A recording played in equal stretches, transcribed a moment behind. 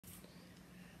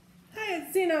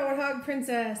it's Warthog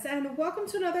Princess, and welcome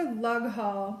to another lug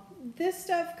haul. This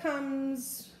stuff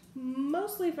comes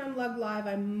mostly from LugLive.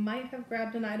 I might have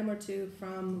grabbed an item or two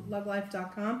from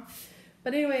LugLive.com.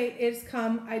 But anyway, it's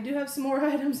come. I do have some more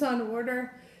items on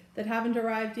order that haven't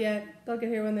arrived yet. They'll get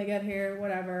here when they get here,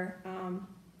 whatever.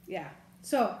 Yeah.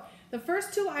 So the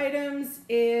first two items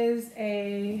is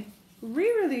a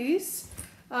re-release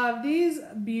of these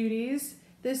beauties.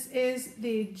 This is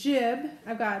the jib.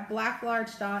 I've got black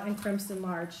large dot and crimson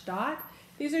large dot.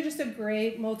 These are just a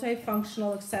great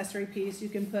multifunctional accessory piece. You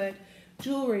can put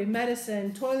jewelry,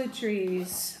 medicine,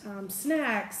 toiletries,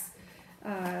 snacks,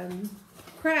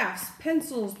 crafts,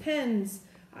 pencils, pens.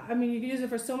 I mean, you can use it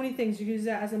for so many things. You can use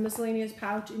it as a miscellaneous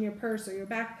pouch in your purse or your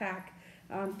backpack.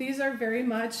 These are very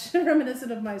much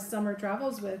reminiscent of my summer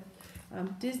travels with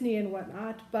Disney and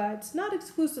whatnot, but not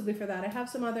exclusively for that. I have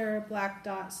some other black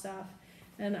dot stuff,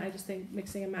 and I just think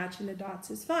mixing and matching the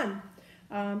dots is fun.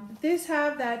 These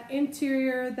have that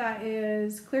interior that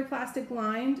is clear plastic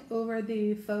lined over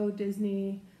the faux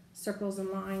Disney circles and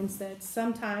lines that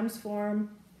sometimes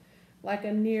form like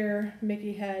a near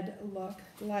Mickey head look,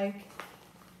 like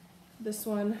this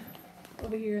one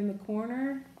over here in the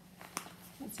corner.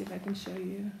 Let's see if I can show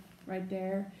you right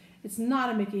there. It's not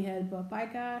a Mickey head, but by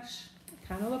gosh, it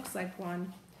kind of looks like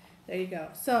one. There you go.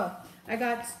 So I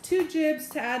got two jibs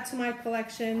to add to my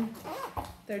collection.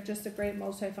 They're just a great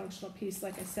multifunctional piece,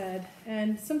 like I said.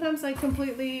 And sometimes I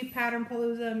completely pattern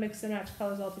palooza, mix and match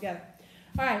colors all together.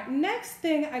 All right, next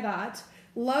thing I got,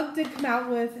 Lug did come out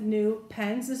with new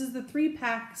pens. This is the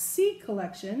 3-pack C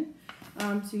collection.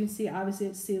 So you can see, obviously,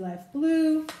 it's Sealife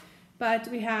Blue. But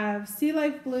we have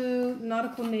Sealife Blue,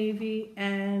 Nautical Navy,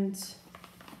 and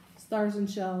Stars and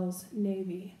Shells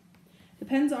Navy. The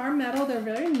pens are metal. They're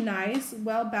very nice,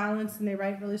 well balanced, and they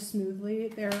write really smoothly.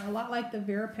 They're a lot like the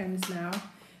Vera pens now,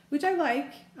 which I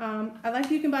like. I like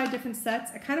that you can buy different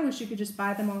sets. I kind of wish you could just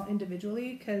buy them all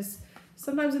individually, because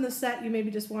sometimes in the set you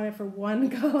maybe just want it for one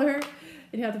color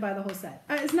and you have to buy the whole set.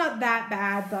 It's not that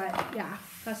bad, but yeah,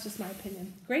 that's just my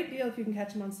opinion. Great deal if you can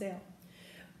catch them on sale.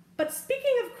 But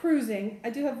speaking of cruising,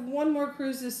 I do have one more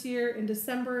cruise this year in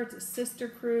December. It's a sister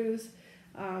cruise.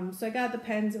 So I got the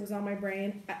pens, it was on my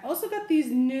brain. I also got these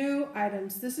new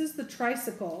items. This is the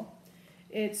Tricycle.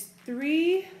 It's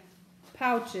 3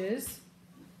 pouches.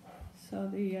 So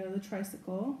the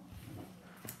Tricycle.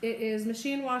 It is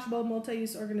machine washable,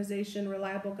 multi-use organization,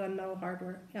 reliable gunmetal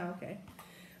hardware. Yeah, okay.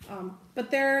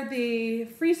 But they're the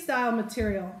freestyle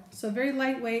material. So very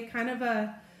lightweight, kind of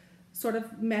a sort of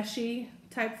meshy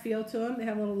type feel to them. They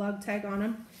have a little lug tag on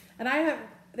them. And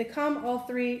they come all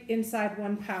 3 inside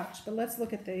one pouch, but let's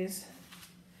look at these.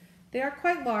 They are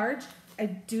quite large. I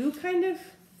do kind of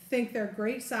think they're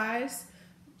great size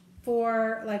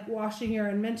for like washing your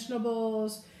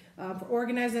unmentionables, for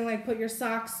organizing, like put your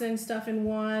socks and stuff in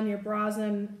one, your bras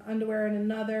and underwear in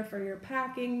another, for your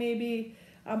packing maybe.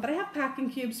 But I have packing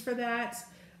cubes for that.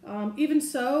 Even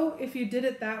so, if you did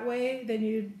it that way, then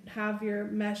you'd have your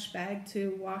mesh bag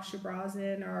to wash your bras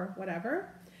in or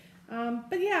whatever.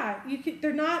 But yeah,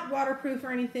 they're not waterproof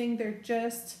or anything. They're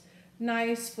just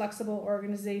nice, flexible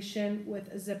organization with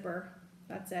a zipper.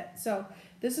 That's it. So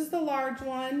this is the large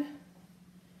one.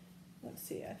 Let's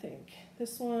see, I think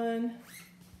this one.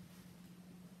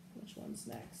 Which one's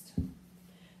next?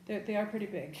 They are pretty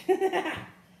big.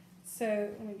 So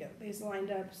let me get these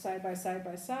lined up side by side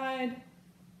by side.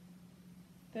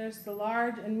 There's the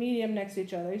large and medium next to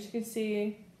each other. As you can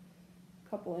see, a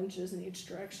couple inches in each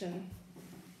direction.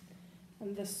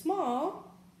 And the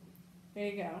small, there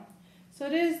you go. So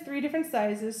it is 3 different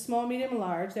sizes, small, medium, and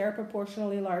large. They are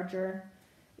proportionally larger,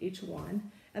 each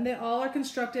one. And they all are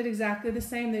constructed exactly the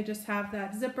same. They just have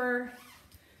that zipper.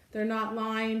 They're not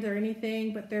lined or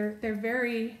anything, but they're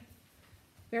very,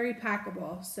 very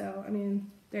packable. So, I mean,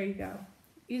 there you go.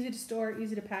 Easy to store,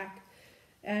 easy to pack.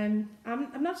 And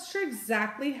I'm not sure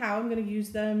exactly how I'm going to use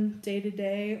them day to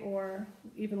day or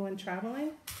even when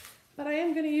traveling. But I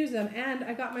am going to use them, and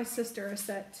I got my sister a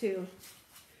set too,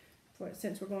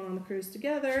 since we're going on the cruise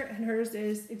together, and hers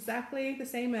is exactly the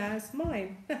same as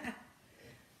mine.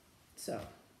 So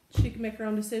she can make her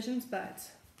own decisions, but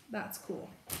that's cool.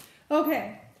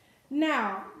 Okay,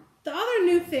 now the other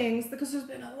new things, because there's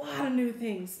been a lot of new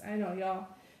things, I know y'all,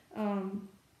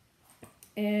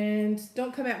 and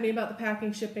don't come at me about the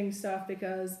packing shipping stuff,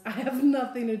 because I have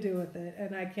nothing to do with it,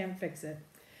 and I can't fix it,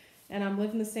 and I'm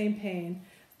living the same pain.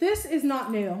 This is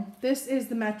not new. This is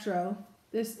the Metro.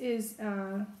 This is,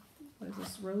 what is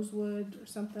this, rosewood or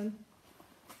something?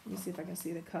 Let me see if I can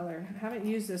see the color. I haven't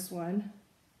used this one.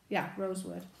 Yeah,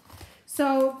 rosewood.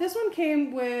 So this one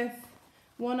came with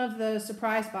one of the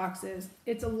surprise boxes.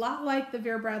 It's a lot like the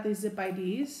Vera Bradley Zip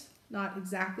IDs. not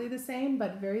exactly the same,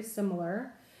 but very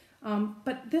similar.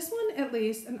 But this one at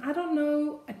least, and I don't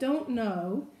know,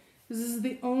 because this is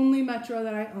the only Metro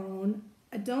that I own.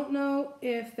 I don't know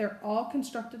if they're all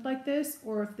constructed like this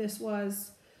or if this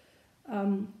was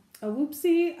a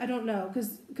whoopsie. I don't know,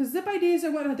 because zip IDs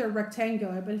are what they're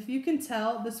rectangular, but if you can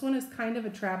tell, this one is kind of a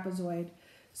trapezoid.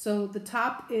 So the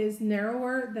top is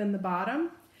narrower than the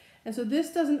bottom, and so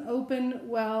this doesn't open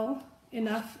well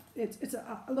enough. It's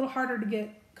a little harder to get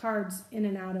cards in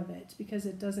and out of it because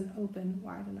it doesn't open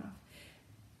wide enough.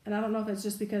 And I don't know if it's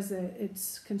just because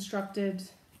it's constructed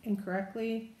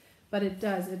incorrectly, but it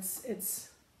does. It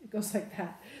goes like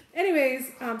that.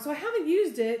 Anyways, so I haven't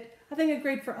used it. I think it's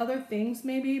great for other things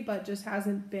maybe, but just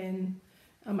hasn't been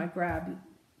on my grab.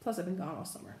 Plus I've been gone all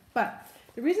summer. But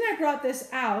the reason I brought this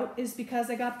out is because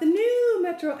I got the new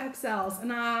Metro XLs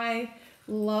and I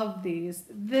love these.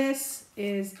 This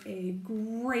is a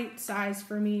great size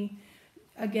for me.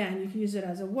 Again, you can use it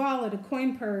as a wallet, a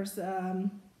coin purse, a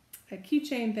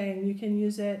keychain thing. You can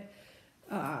use it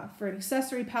for an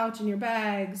accessory pouch in your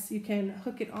bags. You can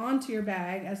hook it onto your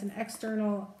bag as an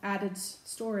external added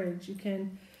storage. You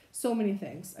can, so many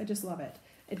things. I just love it.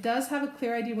 It does have a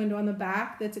clear ID window on the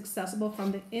back that's accessible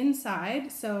from the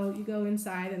inside. So you go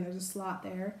inside and there's a slot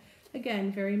there.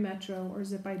 Again, very Metro or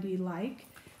Zip ID like.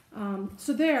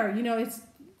 So there, you know, it's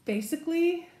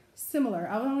basically similar.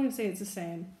 I won't even say it's the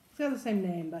same. It's got the same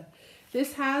name, but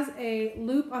this has a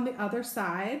loop on the other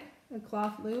side, a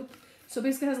cloth loop. So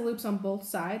basically it has loops on both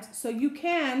sides. So you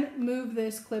can move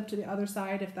this clip to the other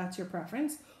side if that's your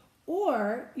preference.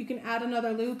 Or you can add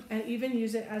another loop and even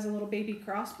use it as a little baby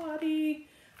crossbody.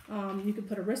 You could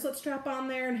put a wristlet strap on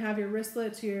there and have your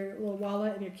wristlet to your little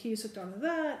wallet and your keys hooked onto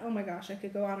that. Oh my gosh, I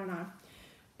could go on and on.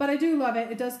 But I do love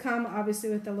it. It does come obviously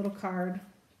with the little card.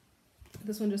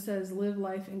 This one just says Live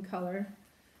Life in Color.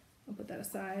 I'll put that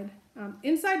aside.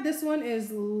 Inside this one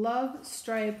is Love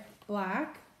Stripe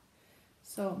Black.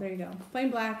 So there you go. Plain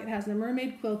black. It has the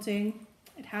mermaid quilting.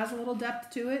 It has a little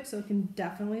depth to it, so it can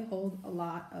definitely hold a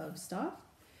lot of stuff.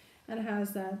 And it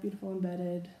has that beautiful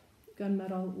embedded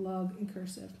gunmetal lug in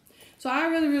cursive. So I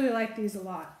really, really like these a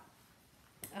lot.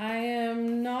 I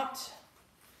am not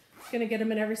going to get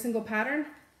them in every single pattern,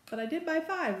 but I did buy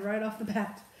 5 right off the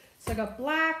bat. So I got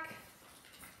black,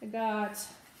 I got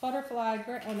butterfly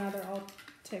gray, oh now they're all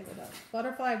tangled up.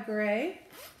 Butterfly gray,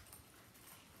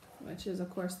 which is of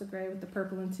course the gray with the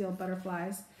purple and teal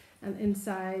butterflies. And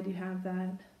inside you have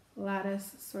that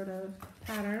lattice sort of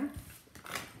pattern.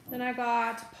 Then I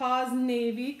got Paws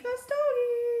Navy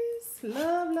Custodies.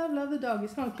 Love, love, love the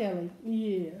doggies. Huh, Kelly?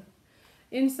 Yeah.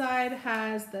 Inside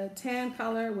has the tan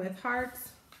color with hearts.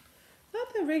 I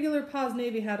thought the regular Paws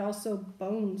Navy had also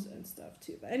bones and stuff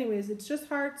too. But anyways, it's just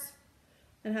hearts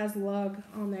and has lug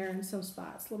on there in some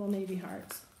spots. Little navy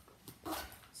hearts.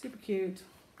 Super cute.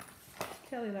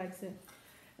 Kelly likes it.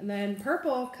 And then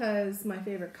purple, because my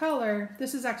favorite color.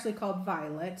 This is actually called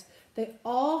violet. They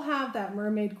all have that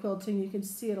mermaid quilting. You can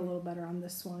see it a little better on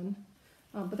this one.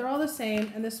 But they're all the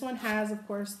same. And this one has, of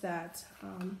course, that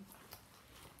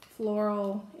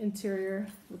floral interior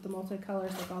with the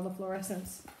multicolors, like all the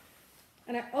fluorescents.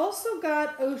 And I also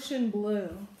got ocean blue.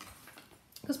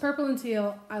 Because purple and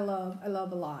teal, I love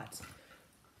a lot.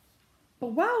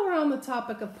 But while we're on the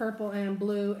topic of purple and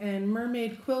blue and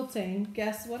mermaid quilting,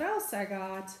 guess what else I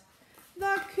got?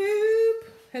 The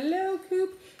Coupe. Hello,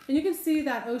 Coupe. And you can see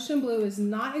that ocean blue is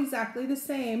not exactly the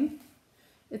same.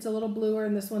 It's a little bluer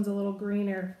and this one's a little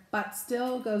greener, but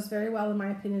still goes very well in my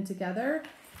opinion together.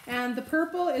 And the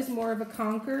purple is more of a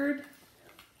Concord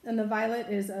and the violet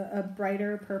is a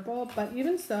brighter purple, but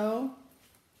even so,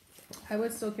 I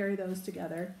would still carry those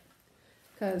together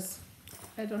because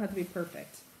I don't have to be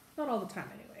perfect. Not all the time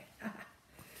anyway.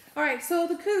 All right, so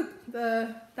the Coupe,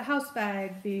 the house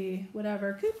bag, the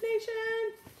whatever, Coupe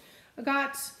Nation. I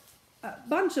got a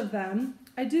bunch of them.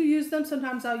 I do use them.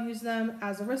 Sometimes I'll use them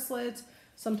as a wristlet,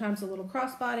 sometimes a little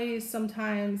crossbody,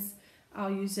 sometimes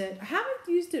I'll use it. I haven't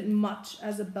used it much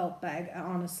as a belt bag,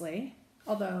 honestly,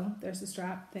 although there's the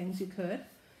strap things you could.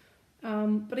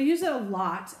 But I use it a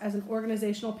lot as an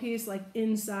organizational piece, like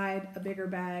inside a bigger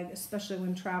bag, especially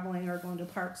when traveling or going to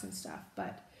parks and stuff.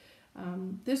 But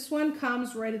this one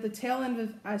comes right at the tail end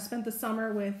of, I spent the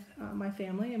summer with my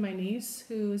family and my niece,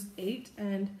 who's 8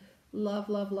 and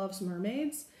loves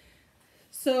mermaids.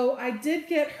 So I did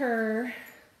get her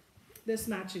this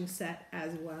matching set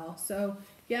as well. So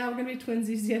yeah, we're gonna be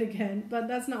twinsies yet again, but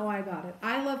that's not why I got it.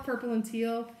 I love purple and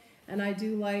teal, and I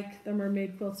do like the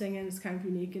mermaid quilting, and it's kind of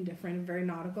unique and different and very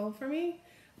nautical for me.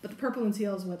 But the purple and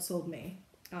teal is what sold me.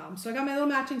 So I got my little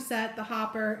matching set, the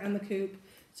hopper and the Coupe.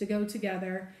 to go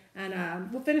together.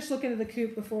 And we'll finish looking at the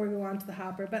coupe before we go on to the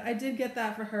hopper. But I did get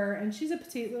that for her, and she's a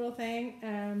petite little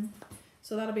thing.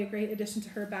 So that'll be a great addition to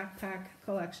her backpack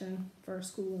collection for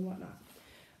school and whatnot.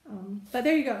 But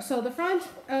there you go. So the front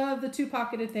of the two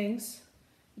pocketed things,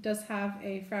 it does have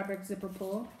a fabric zipper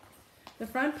pull. The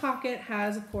front pocket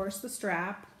has, of course, the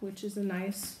strap, which is a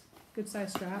nice, good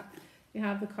size strap. You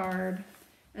have the card.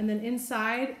 And then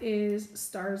inside is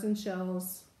Stars and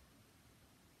Shells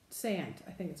Sand,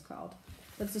 I think it's called.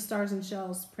 That's the Stars and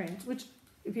Shells print, which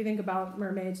if you think about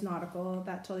Mermaid's Nautical,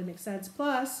 that totally makes sense.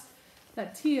 Plus,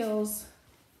 that teals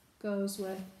goes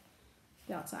with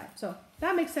the outside. So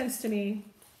that makes sense to me.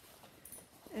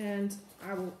 And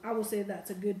I will say that's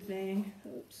a good thing.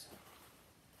 Oops.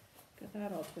 Got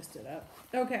that all twisted up.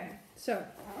 Okay, so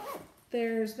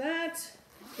there's that.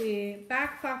 The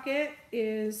back pocket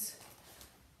is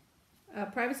a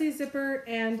privacy zipper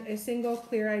and a single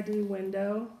clear ID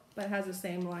window, but has the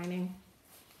same lining.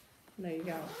 And there you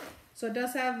go. So it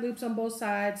does have loops on both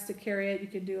sides to carry it. You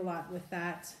could do a lot with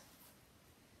that.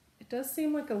 It does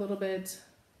seem like a little bit,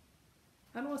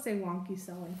 I don't want to say wonky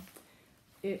sewing.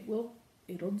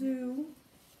 It'll do.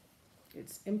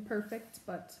 It's imperfect,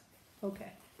 but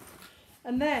okay.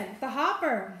 And then the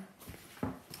hopper.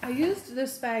 I used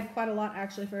this bag quite a lot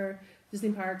actually for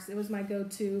Disney parks. It was my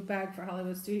go-to bag for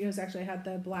Hollywood Studios. Actually, I had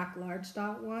the black large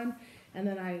dot one, and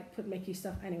then I put Mickey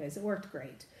stuff. Anyways, it worked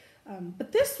great.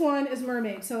 But this one is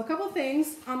Mermaid. So a couple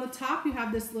things. On the top, you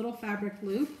have this little fabric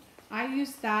loop. I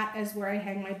use that as where I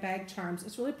hang my bag charms.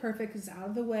 It's really perfect because it's out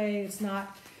of the way. It's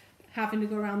not having to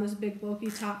go around this big bulky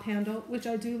top handle, which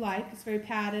I do like. It's very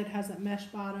padded, has that mesh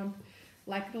bottom.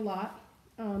 Like it a lot.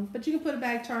 But you can put a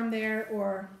bag charm there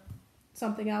or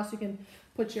something else. You can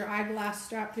put your eyeglass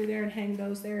strap through there and hang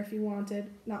those there if you wanted.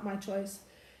 Not my choice.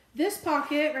 This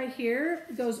pocket right here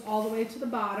goes all the way to the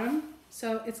bottom.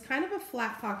 So it's kind of a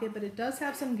flat pocket, but it does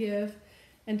have some give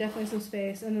and definitely some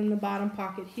space. And then the bottom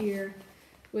pocket here,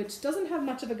 which doesn't have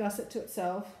much of a gusset to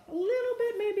itself. A little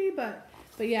bit maybe, but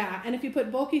yeah. And if you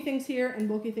put bulky things here and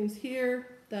bulky things here,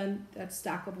 then that's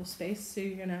stackable space. So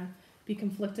you're gonna be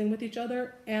conflicting with each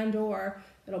other, and or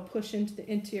it'll push into the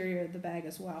interior of the bag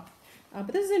as well.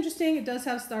 But this is interesting. It does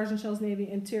have Stars and Shells Navy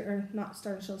interior, or not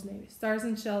Stars and Shells Navy, Stars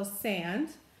and Shells Sand,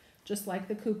 just like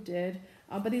the Coupe did.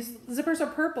 But these zippers are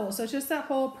purple, so it's just that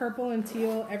whole purple and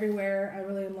teal everywhere. I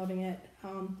really am loving it.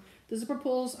 The zipper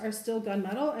pulls are still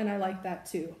gunmetal, and I like that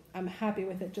too. I'm happy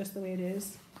with it just the way it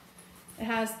is. It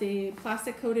has the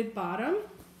plastic coated bottom,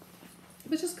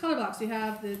 which is color blocks. You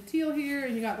have the teal here,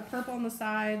 and you got the purple on the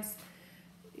sides.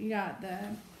 You got the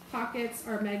pockets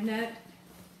are magnet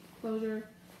closure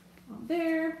on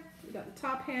there. You got the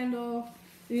top handle.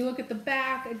 Then you look at the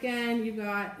back again. You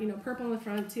got purple on the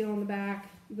front, teal on the back.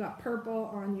 You got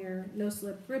purple on your no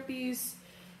slip grippies.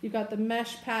 You've got the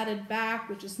mesh padded back,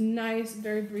 which is nice,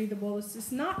 very breathable. It's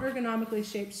just not ergonomically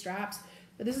shaped straps,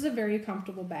 but this is a very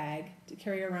comfortable bag to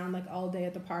carry around like all day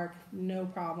at the park, no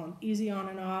problem. Easy on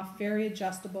and off, very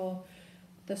adjustable.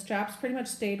 The straps pretty much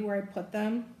stayed where I put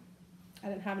them. I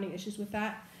didn't have any issues with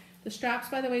that. The straps,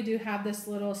 by the way, do have this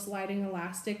little sliding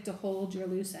elastic to hold your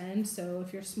loose end. So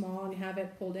if you're small and you have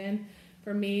it pulled in,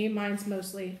 for me, mine's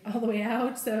mostly all the way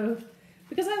out. So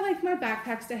because I like my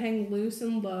backpacks to hang loose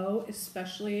and low,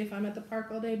 especially if I'm at the park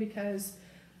all day, because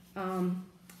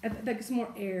that gets more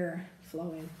air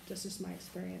flowing. That's just my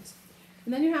experience.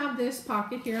 And then you have this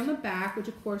pocket here on the back, which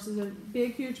of course is a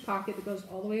big, huge pocket that goes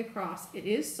all the way across. It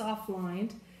is soft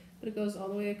lined, but it goes all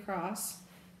the way across.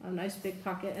 A nice big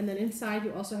pocket. And then inside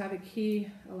you also have a key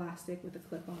elastic with a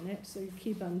clip on it, so your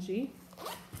key bungee.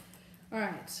 All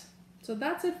right, so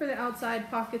that's it for the outside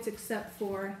pockets, except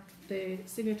for the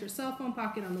signature cell phone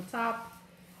pocket on the top,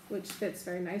 which fits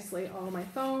very nicely all my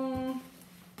phone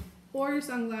or your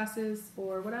sunglasses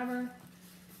or whatever.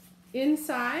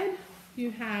 Inside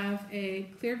you have a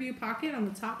clear view pocket on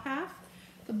the top half.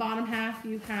 The bottom half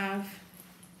you have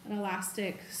an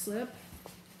elastic slip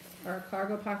or a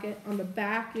cargo pocket. On the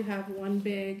back you have one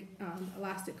big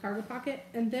elastic cargo pocket,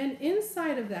 and then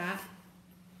inside of that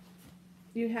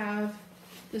you have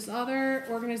this other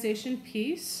organization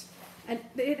piece, and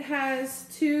it has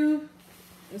two,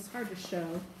 it's hard to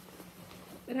show,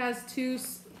 it has two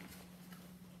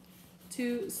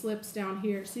slips down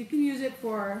here, so you can use it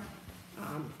for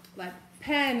like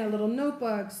pen, little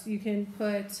notebooks. You can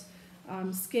put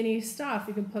skinny stuff,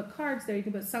 you can put cards there, you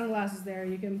can put sunglasses there,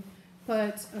 you can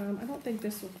put, I don't think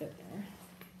this will fit there.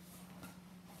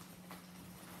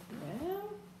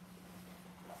 Well,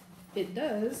 it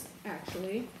does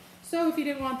actually. So if you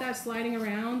didn't want that sliding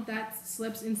around, that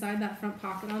slips inside that front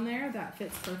pocket on there. That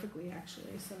fits perfectly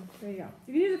actually. So there you go.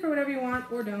 You can use it for whatever you want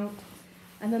or don't.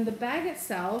 And then the bag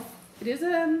itself, it is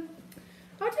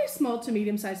I would say small to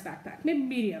medium-sized backpack, maybe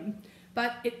medium,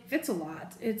 but it fits a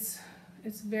lot. It's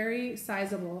very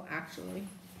sizable, actually.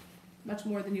 Much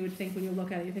more than you would think when you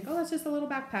look at it. You think, oh, that's just a little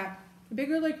backpack.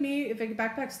 Bigger like me, if a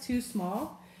backpack's too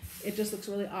small, it just looks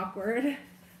really awkward.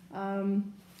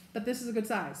 But this is a good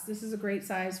size. This is a great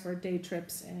size for day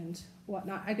trips and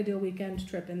whatnot. I could do a weekend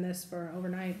trip in this for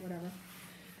overnight, whatever.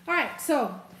 All right,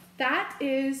 so that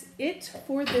is it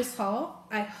for this haul.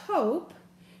 I hope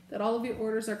that all of your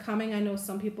orders are coming. I know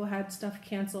some people had stuff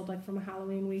canceled, like from a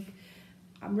Halloween week.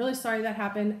 I'm really sorry that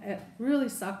happened. It really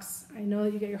sucks. I know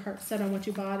that you get your heart set on what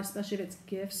you bought, especially if it's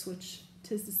gifts, which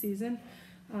 'tis the season.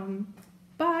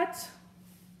 But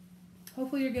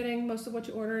hopefully you're getting most of what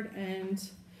you ordered and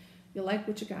you like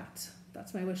what you got.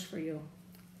 That's my wish for you.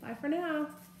 Bye for now.